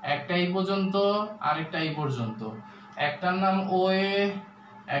 একটা এই পর্যন্ত, আরেকটা এই পর্যন্ত। একটার নাম ও এ,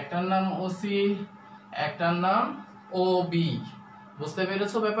 একটার নাম ও সি, একটার নাম ও বি। বুঝতে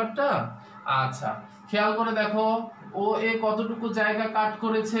পেরেছো ব্যাপারটা? আচ্ছা, খেয়াল করে দেখো, ও এ কতটুকু জায়গা কাট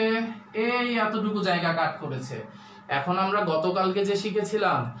করেছে, এই এতটুকু জায়গা কাট করেছে। এখন আমরা গতকালকে যে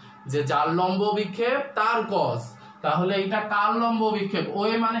শিখেছিলাম যে যার লম্ব বিক্ষেপ তার কস, তাহলে এটা কার লম্ব বিক্ষেপ, ও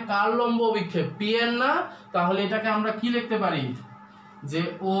এ মানে কার লম্ব বিক্ষেপ, পি এর না? তাহলে এটাকে আমরা কি লিখতে পারি, যে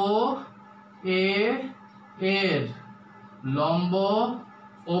ও এ এর লম্ব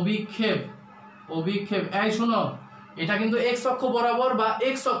অভিক্ষেপ, অভিক্ষেপ। এই শুনো, এটা কিন্তু এক্স অক্ষ বরাবর বা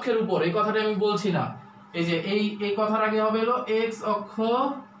এক্স অক্ষের উপর, এই কথাটা আমি বলছি না। এই যে এই কথার আগে হবে হলো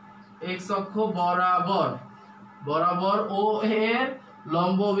এক্স অক্ষ বরাবর, বরাবর ও এর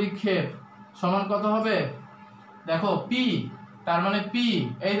লম্ব বিক্ষেপ সমান কত হবে, দেখো পি, তার মানে পি,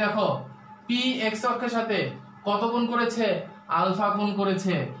 এই দেখো পি এক্স অক্ষের সাথে কত কোণ করেছে, আলফা কোণ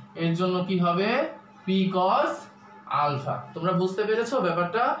করেছে। এর জন্য কি হবে, পি কস আলফা। তোমরা বুঝতে পেরেছো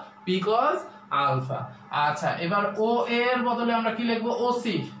ব্যাপারটা, পি কস আলফা। আচ্ছা, এবার ও এর বদলে আমরা কি লিখবো, ও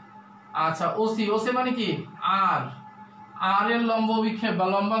সি। আচ্ছা, ও সি মানে কি, আর, আর এর লম্ব বিক্ষেপ বা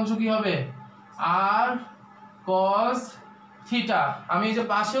লম্বাংশ কি হবে, আর কস থিটা। আমি এই যে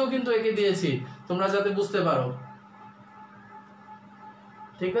পাশেও কিন্তু এঁকে দিয়েছি তোমরা যাতে বুঝতে পারো,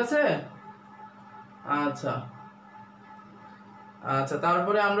 ঠিক আছে? আচ্ছা আচ্ছা,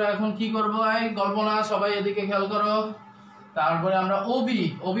 তারপরে আমরা এখন কি করব, এই গল্প না, সবাই এদিকে খেয়াল করো। তারপরে আমরা ওবি,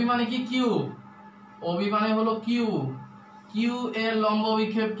 ওবি মানে কি, কিউ, ওবি মানে হলো কিউ, কিউ এর লম্ব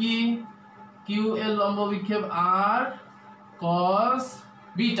বিক্ষেপ কি, কিউ এর লম্ব বিক্ষেপ আর কস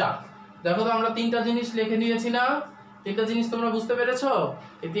বিটা। দেখো তো আমরা তিনটা জিনিস লিখে দিয়েছি না, তিনটা জিনিস তোমরা বুঝতে পেরেছো?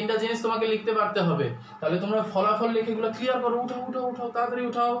 এই তিনটা জিনিস তোমাকে লিখতে পারতে হবে, তাহলে তোমরা ফলাফল লিখে এগুলো ক্লিয়ার করো। উঠাও উঠাও উঠাও, তাড়াতাড়ি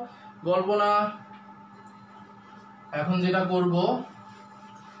উঠাও, গল্প না। এখন যেটা করব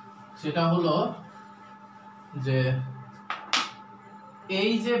সেটা হলো যে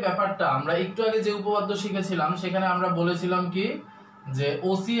এই যে ব্যাপারটা আমরা একটু আগে যে উপপাদ্য শিখেছিলাম সেখানে আমরা বলেছিলাম কি, যে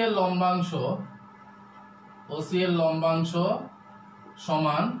ওসি এর লম্বাংশ, ওসি এর লম্বাংশ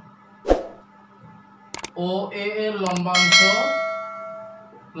সমান ও এ এর লম্বাংশ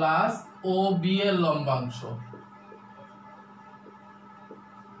প্লাস ও বি এর লম্বাংশ,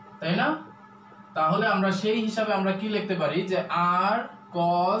 তাই না? তাহলে আমরা সেই হিসাবে আমরা কি লিখতে পারি যে r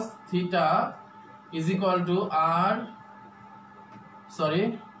cos theta is equal to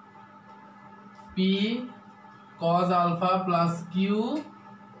p cos alpha plus q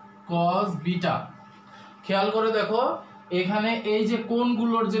cos beta. খেয়াল করে দেখো এখানে এই যে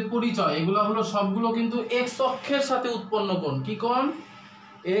কোণগুলোর যে পরিচয় এগুলো হলো সবগুলো কিন্তু x অক্ষের সাথে উৎপন্ন কোণ। কি কোণ?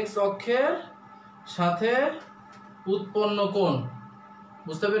 x অক্ষের সাথে উৎপন্ন কোণ।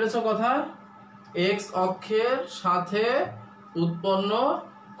 বুঝতে পেরেছো কথা? x অক্ষের সাথে উৎপন্ন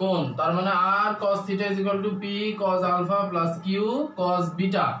কোণ, তার মানে r cos theta is equal to p cos alpha plus q cos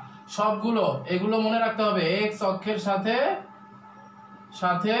beta. সবগুলো এগুলো মনে রাখতে হবে, x অক্ষের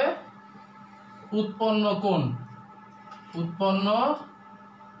সাথে উৎপন্ন কোণ, উৎপন্ন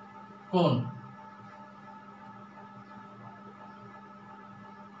কোণ।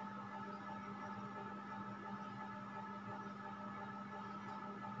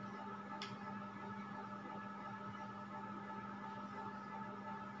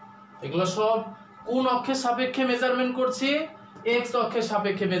 এগুলো সব কোন অক্ষের সাপেক্ষে মেজারমেন্ট করছি? এক্স অক্ষের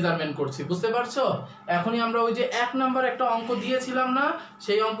সাপেক্ষে মেজারমেন্ট করছি। বুঝতে পারছো? এখনই আমরা ওই যে 1 নাম্বার একটা অঙ্ক দিয়েছিলাম না,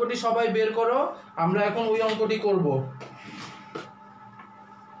 সেই অঙ্কটি সবাই বের করো। আমরা এখন ওই অঙ্কটি করব।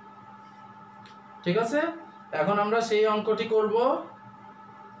 ঠিক আছে, এখন আমরা সেই অঙ্কটি করব।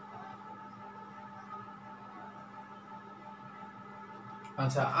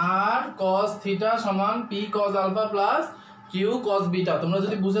 আচ্ছা, r cos থিটা সমান p cos alpha plus q cos beta. তোমরা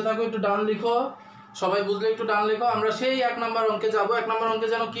যদি বুঝে থাকো একটু ডান লিখো, সবাই বুঝলে একটু ডান লিখো। আমরা সেই 1 নাম্বার অঙ্কে যাব। 1 নাম্বার অঙ্কে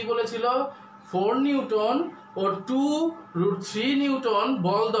যেন কি বলেছিল? 4 নিউটন ও 2√3 নিউটন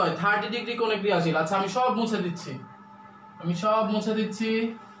বলদ্বয় 30 ডিগ্রি কোণে ক্রিয়াশীল। আচ্ছা, আমি সব মুছে দিচ্ছি,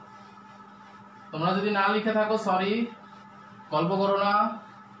 তোমরা যদি না লিখে থাকো সরি, গল্প করো না,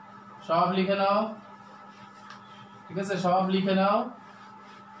 সব লিখে নাও। ঠিক আছে, সব লিখে নাও।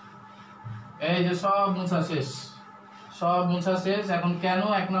 এই যে সব মুছা শেষ। এখন কেন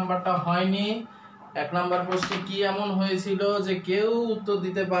 1 নাম্বারটা হয়নি? 1 নাম্বার প্রশ্নে কি এমন হয়েছিল যে কেউ উত্তর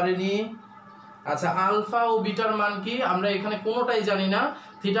দিতে পারেনি? আচ্ছা, আলফা ও বিটার মান কি? আমরা এখানে কোনোটাই জানি না,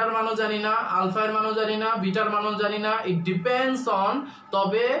 থিটার মানও জানি না, আলফার মানও জানি না, বিটার মানও জানি না। ইট ডিপেন্ডস অন,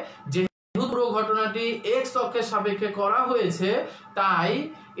 তবে যেহেতু পুরো ঘটনাটি এক্স অক্ষের সাপেক্ষে করা হয়েছে তাই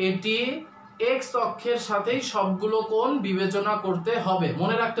এটি এক্স অক্ষের সাথেই সবগুলো কোণ বিবেচনা করতে হবে।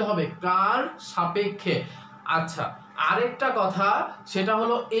 মনে রাখতে হবে কার সাপেক্ষে। আচ্ছা, আরেকটা কথা, সেটা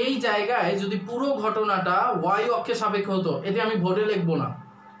হলো এই জায়গায় যদি পুরো ঘটনাটা ওয়াই অক্ষের সাপেক্ষে হতো, এটি আমি বোর্ডে লিখবো না,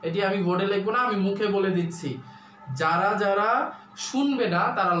 আমি মুখে বলে দিচ্ছি। যারা শুনবে না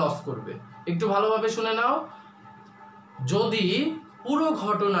তারা লস করবে। একটু ভালোভাবে শুনে নাও। যদি পুরো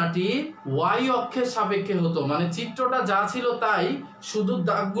ঘটনাটি ওয়াই অক্ষের সাপেক্ষে হতো, মানে চিত্রটা যা ছিল তাই, শুধু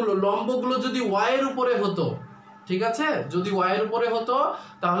দাগগুলো লম্বগুলো যদি ওয়াই এর উপরে হতো, ঠিক আছে, যদি ওয়াই এর উপরে হতো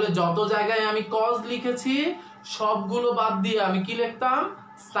তাহলে যত জায়গায় আমি কজ লিখেছি সবগুলো বাদ দিয়ে আমি কি লিখতাম?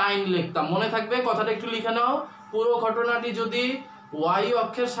 সাইন লিখতাম। মনে থাকবে কথাটা, একটু লিখে নাও। পুরো ঘটনাটি যদি ওয়াই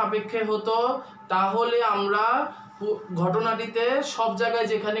অক্ষের সাপেক্ষে হতো তাহলে আমরা ঘটনাটিতে সব জায়গায়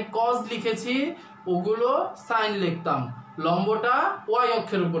যেখানে কজ লিখেছি ওগুলো সাইন লিখতাম, লম্বটা ওয়াই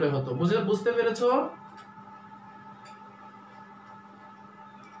অক্ষের উপরে হতো। বুঝতে পেরেছো?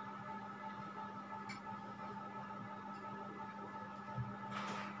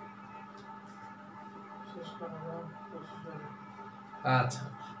 আচ্ছা,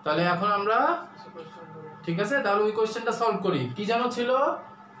 তাহলে এখন আমরা, ঠিক আছে, তাহলে ওই কোশ্চেনটা সলভ করি। কি জানো ছিল?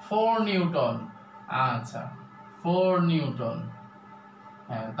 4 নিউটন। আচ্ছা, 4 নিউটন।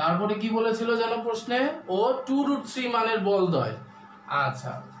 হ্যাঁ, তারপরে কি বলেছিল জানো প্রশ্নে? ও 2√3 মানের বলদ্বয়।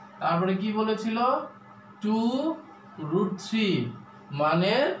 আচ্ছা, তারপরে কি বলেছিল? 2√3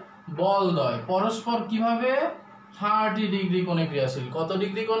 মানের বলদ্বয় পরস্পর কিভাবে 30 ডিগ্রি কোণে ক্রিয়াশীল। কত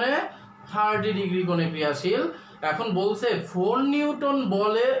ডিগ্রি কোণে? 30 ডিগ্রি কোণে ক্রিয়াশীল। এখন বলছে 4 নিউটন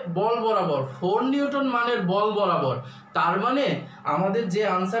বল বরাবর, 4 নিউটন মানের বল বরাবর। তার মানে আমাদের যে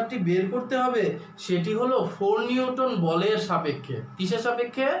আনসারটি বের করতে হবে সেটি হলো 4 নিউটন বলের সাপেক্ষে। কিসের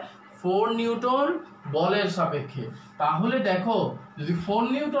সাপেক্ষে? 4 নিউটন বলের সাপেক্ষে। তাহলে দেখো, যদি 4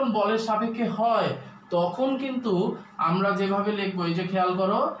 নিউটন বলের সাপেক্ষে হয় তখন কিন্তু আমরা যেভাবে লিখবো, এই যে খেয়াল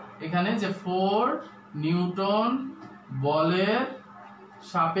করো এখানে যে 4 নিউটন বলের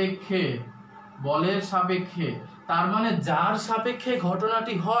সাপেক্ষে, তার মানে যার সাপেক্ষে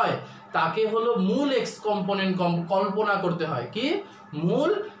ঘটনাটি হয় তাকে হলো মূল এক্স কম্পোনেন্ট কল্পনা করতে হয়। কি?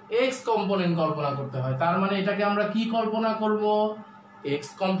 মূল এক্স কম্পোনেন্ট কল্পনা করতে হয়। তার মানে এটাকে আমরা কি কল্পনা করব? এক্স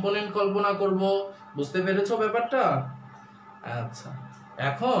কম্পোনেন্ট কল্পনা করব। বুঝতে পেরেছো ব্যাপারটা? আচ্ছা,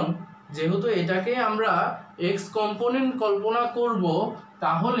 এখন যেহেতু এটাকে আমরা এক্স কম্পোনেন্ট কল্পনা করব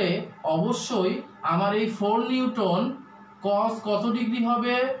তাহলে অবশ্যই আমার এই 4 নিউটন কস কত ডিগ্রি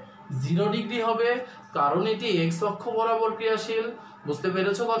হবে? 0 ডিগ্রি হবে, কারণ এটি এক্স অক্ষ বরাবর ক্রিয়াশীল। বুঝতে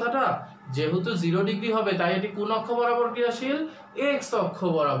পেরেছো কথাটা? যেহেতু 0 ডিগ্রি হবে তাই এটি কোন অক্ষ বরাবর ক্রিয়াশীল? এক্স অক্ষ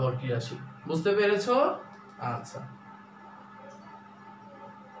বরাবর ক্রিয়াশীল। বুঝতে পেরেছো? আচ্ছা,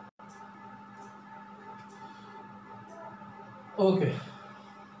 ওকে।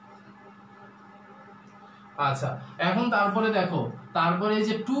 আচ্ছা, এখন তারপরে দেখো, তারপরে এই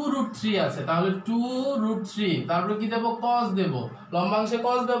যে 2√3 আছে, তাহলে 2√3 তারপরে কি দেব? cos দেব। লম্বাংশে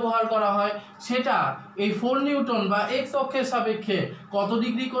cos ব্যবহার করা হয়, সেটা এই 4 নিউটন বা এক্স অক্ষের সাপেক্ষে কত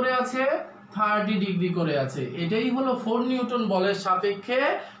ডিগ্রি করে আছে? 30 ডিগ্রি করে আছে। এটাই হলো 4 নিউটন বলের সাপেক্ষে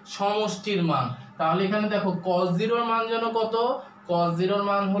সমষ্টির মান। তাহলে এখানে দেখো cos 0 এর মান যেন কত? cos 0 এর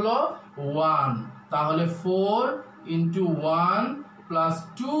মান হলো 1। তাহলে 4 × 1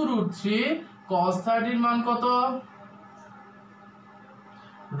 + 2√3 cos 30 এর মান কত?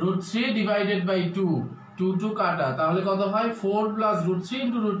 √3 / 2, 2 কাটা, তাহলে কত হয়? 4 + √3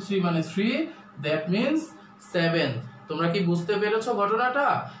 × √3 মানে 3, দ্যাট মিন্স 7। তোমরা কি বুঝতে পেরেছো ঘটনাটা?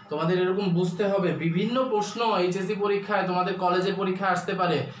 তোমাদের এরকম বুঝতে হবে। বিভিন্ন প্রশ্ন এইচএসসি পরীক্ষায়, তোমাদের কলেজের পরীক্ষায় আসতে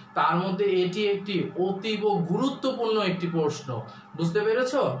পারে, তার মধ্যে এটি একটি অতীব গুরুত্বপূর্ণ একটি প্রশ্ন। বুঝতে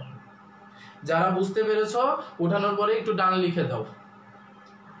পেরেছো? যারা বুঝতে পেরেছো ওঠানোর পরে একটু ডান লিখে দাও।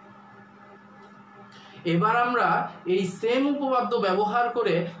 এবার আমরা এই সেম উপপাদ্য ব্যবহার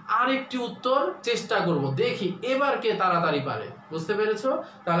করে আরেকটি উত্তর চেষ্টা করব, দেখি এবার কে তাড়াতাড়ি পারে। বুঝতে পেরেছো?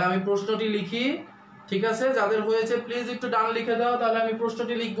 তাহলে আমি প্রশ্নটি লিখি, ঠিক আছে? যাদের হয়েছে প্লিজ একটু ডান লিখে দাও। তাহলে আমি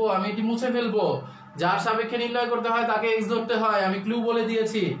প্রশ্নটি লিখবো, আমি এটি মুছে ফেলবো। যার সাপেক্ষে নির্ণয় করতে হয় তাকে এক্স ধরতে হয়, আমি ক্লু বলে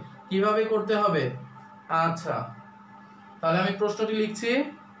দিয়েছি কিভাবে করতে হবে। আচ্ছা, তাহলে আমি প্রশ্নটি লিখছি।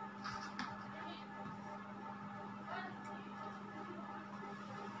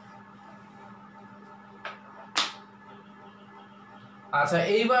 আচ্ছা,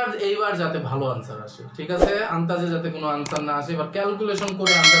 এইবার যাতে ভালো আনসার আসে, ঠিক আছে? আন্দাজে যাতে কোনো আনসার না আসে, এবার ক্যালকুলেশন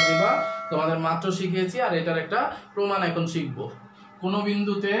করে আনসার দিবা। তোমাদের মাত্র শিখিয়েছি, আর এটার একটা প্রমাণ এখন শিখব। কোন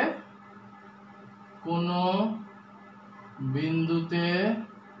বিন্দুতে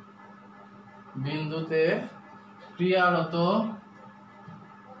ক্রিয়ারত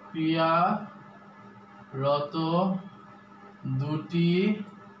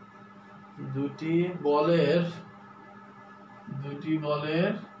দুটি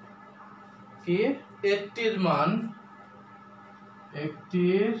বলের কি একটির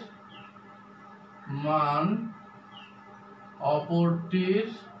মান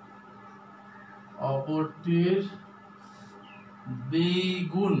অপরটির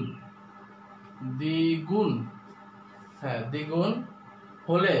দ্বিগুণ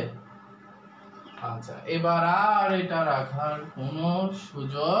হলে, আচ্ছা, এবার আর এটা রাখার কোনো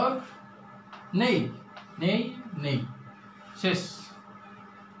সুযোগ নেই। শেষ।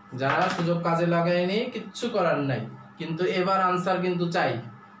 যারা সুযোগ কাজে লাগায়নি কিচ্ছু করার নাই, কিন্তু এবার আনসার কিন্তু চাই,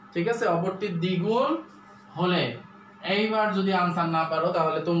 ঠিক আছে? অপরটির দ্বিগুণ হলে, এইবার যদি আনসার না পারো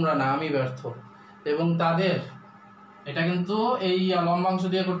তাহলে তোমরা না, আমি ব্যর্থ। এবং তাদের এটা কিন্তু এই লম্বাংশ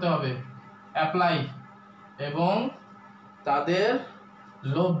দিয়ে করতে হবে, অ্যাপ্লাই। এবং তাদের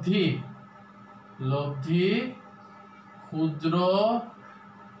লব্ধি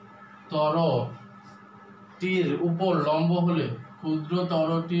ক্ষুদ্রতরটির উপর লম্ব হলে,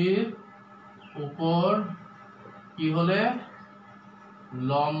 ক্ষুদ্রতরটির উপর কি হলে?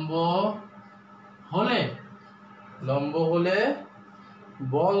 লম্ব হলে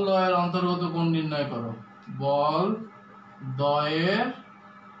বল দ্বয়ের অন্তর্গত কোণ নির্ণয় করো। বল দ্বয়ের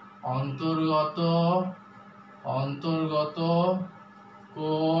অন্তর্গত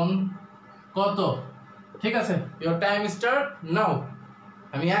কোণ কত? ঠিক আছে, ইওর টাইম স্টার্ট নাও।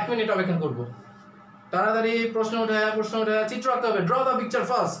 আমি 1 মিনিট অপেক্ষা করব। তাড়াতাড়ি প্রশ্ন উঠে চিত্র আঁকতে হবে। Draw the picture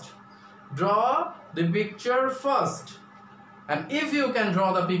first, and if you can draw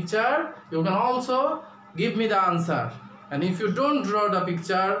the picture you can also give me the answer, and if you don't draw the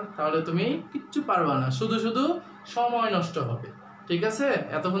picture তাহলে তুমি কিচ্ছু পারবা না, শুধু সময় নষ্ট হবে। ঠিক আছে?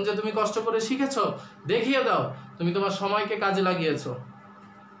 এতক্ষণ যে তুমি কষ্ট করে শিখেছো, দেখিয়ে দাও তুমি তোমার সময়কে কাজে লাগিয়েছো।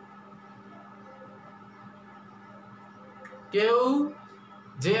 কেউ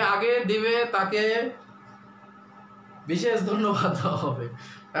যে আগে দিবে তাকে বিশেষ ধন্যবাদ দেওয়া হবে।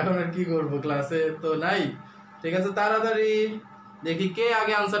 এখন আর কি করবো, ক্লাসে তো নাই। ঠিক আছে, তাড়াতাড়ি দেখি কে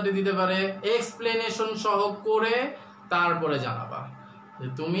আগে আনসারটি দিতে পারে। এক্সপ্লেনেশন সহ করে তারপরে জানাবা যে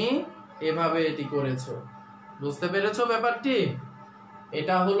তুমি এভাবে এটি করেছো। বুঝতে পেরেছো ব্যাপারটি?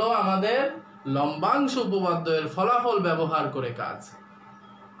 এটা হলো আমাদের লম্বাংশ উপপাদ্যের ফলাফল ব্যবহার করে কাজ।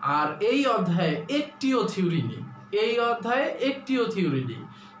 আর এই অধ্যায়ে একটিও থিওরি নেই।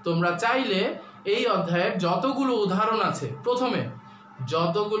 তোমরা চাইলে এই অধ্যায়ের যতগুলো উদাহরণ আছে, প্রথমে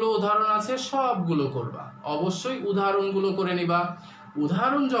যতগুলো উদাহরণ আছে সবগুলো করবা। অবশ্যই উদাহরণগুলো করে নিবা।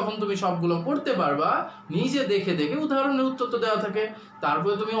 উদাহরণ যখন তুমি সবগুলো করতে পারবা, নিজে দেখে দেখে উদাহরণের উত্তর তো দেওয়া থাকে,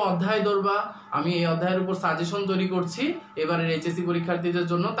 তারপরে তুমি অধ্যায় ধরবা। আমি এই অধ্যায়ের উপর সাজেশন তৈরি করছি এবারের এইচএসসি পরীক্ষার্থীদের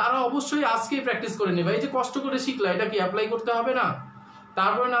জন্য, তারা অবশ্যই আজকেই প্র্যাকটিস করে নেবে। এই যে কষ্ট করে শিখলা, এটা কি অ্যাপ্লাই করতে হবে না?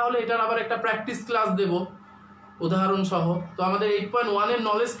 তারপরে না হলে এটার আবার একটা প্র্যাকটিস ক্লাস দেব উদাহরণ সহ। তো আমাদের 8.1 এর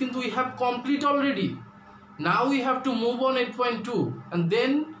নলেজ কিন্তু we have complete already. Now we have to move on 8.2 and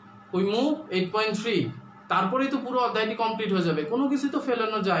then we move 8.3। তারপরেই তো পুরো অধ্যায়টি কমপ্লিট হয়ে যাবে। কোনো কিছু তো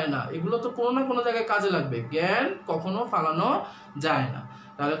ফেলানো যায় না, এগুলো তো কোনো না কোনো জায়গায় কাজে লাগবে। জ্ঞান কখনো ফালানো যায় না।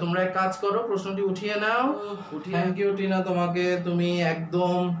 তাহলে তোমরা এক কাজ করো, প্রশ্নটি উঠিয়ে নাও। থ্যাংক ইউ টিনা তোমাকে, তুমি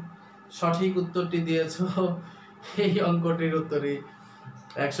একদম সঠিক উত্তরটি দিয়েছো। এই অঙ্কটির উত্তরই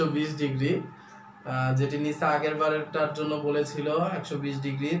 120 ডিগ্রি, যেটি নিসা আগের বারেরটার জন্য বলেছিল 120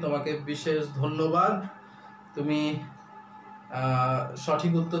 ডিগ্রি। তোমাকে বিশেষ ধন্যবাদ, তুমি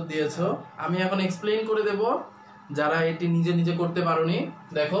সঠিক উত্তর দিয়েছো। আমি এখন এক্সপ্লেইন করে দেব যারা এটি নিজে নিজে করতে পারোনি।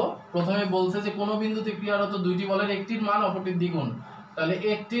 দেখো, প্রথমে বলছে যে কোনো বিন্দুতে ক্রিয়ারত দুইটি বলের একটির মান অপরটির দ্বিগুণ। তাহলে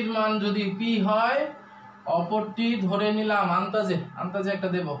একটির মান যদি পি হয়, অপরটি ধরে নিলাম আন্তাজে একটা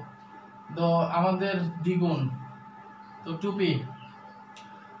দেব, তো আমাদের দ্বিগুণ, তো 2p।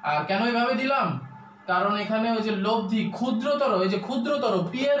 আর কেন এইভাবে দিলাম? কারণ এখানে ওই যে লব্ধি ক্ষুদ্রতর, ওই যে ক্ষুদ্রতর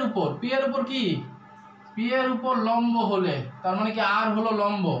পি এর উপর কি পি এর উপর লম্ব হলে, তার মানে কি আর হলো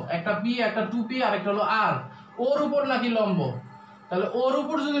লম্ব, একটা পি একটা 2p আর একটা হলো আর, ওর উপর নাকি লম্ব। তাহলে ওর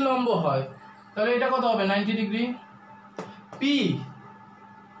উপর যদি লম্ব হয় তাহলে এটা কত হবে? 90 ডিগ্রি। পি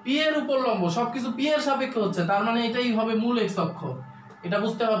এর উপর লম্ব, সবকিছু পি এর সাপেক্ষে হচ্ছে, তার মানে এটাই হবে মূল এক্স অক্ষ। এটা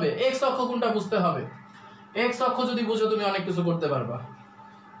বুঝতে হবে, এক্স অক্ষ কোনটা বুঝতে হবে। এক্স অক্ষ যদি বুঝো তুমি অনেক কিছু করতে পারবা।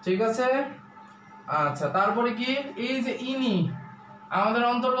 ঠিক আছে, আচ্ছা। তারপরে কি, এই যে ইনি আমাদের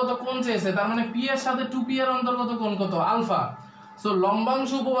অন্তর্গত কোণ চেয়েছে, তার মানে পি এর সাথে 2p এর অন্তর্গত কোণ কত? আলফা। সো লম্বাংশ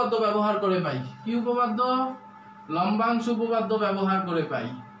উপপাদ্য ব্যবহার করে পাই, কি উপপাদ্য? লম্বাংশ উপপাদ্য ব্যবহার করে পাই,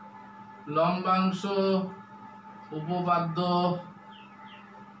 লম্বাংশ উপপাদ্য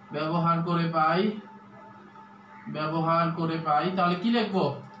ব্যবহার করে পাই। তাহলে কি লিখবো?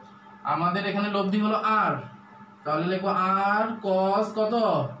 আমাদের এখানে লব্ধি হলো আর, তাহলে লিখবো আর cos কত?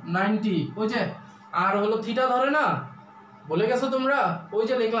 90। ওই যে আর হলো থিটা ধরে না, বলে গেছো তোমরা? ওই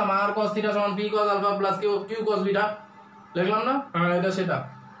যে লিখলাম আর cos থিটা সমান p cos alpha plus q cos beta, লিখলাম না? হ্যাঁ, এটা সেটা।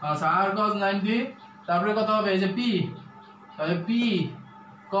 আচ্ছা, আর cos 90, তারপরে কত হবে? এই যে p, তাহলে p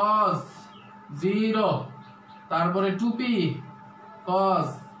cos 0, তারপরে 2p cos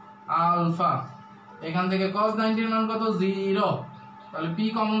আলফা। এখান থেকে cos 90 এর মান কত? 0। তাহলে p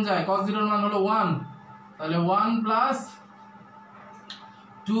কমন যায়, cos 0 এর মান হলো 1, তাহলে 1 প্লাস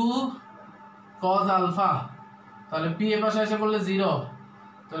 2 cos আলফা। তাহলে p এর পাশে এসে পড়লে 0,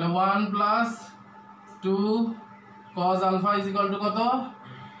 তাহলে 1 plus 2 cos alpha is equal to কত?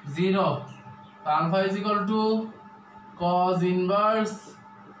 0। Alpha is equal to cos inverse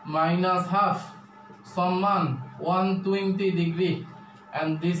minus half সমান 120 degree,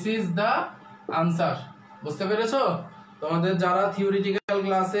 and this is the answer. বুঝতে পেরেছো? তোমাদের যারা থিওরিটিক্যাল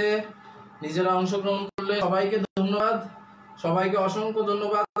ক্লাসে নিজেরা অংশগ্রহণ করলে সবাইকে ধন্যবাদ, সবাইকে অসংখ্য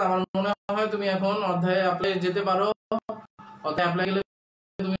ধন্যবাদ। আমার মনে হয় তুমি এখন অধ্যায়ে অ্যাপ্লাই যেতে পারো। অধ্যায়ে অ্যাপ্লাই গেলে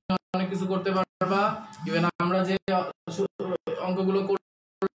তুমি অনেক কিছু করতে পারবা। ইভেন আমরা যে অঙ্কগুলো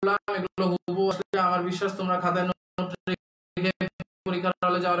করলাম এগুলো হুবহু আসলে আমার বিশ্বাস তোমরা খাতায় নোট রেখে পরীক্ষার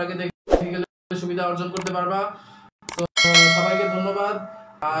হলে যাওয়ার আগে দেখে গেলে সুবিধা অর্জন করতে পারবা। তো সবাইকে ধন্যবাদ,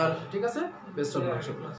 আর ঠিক আছে, বেস্ট অফ লাক।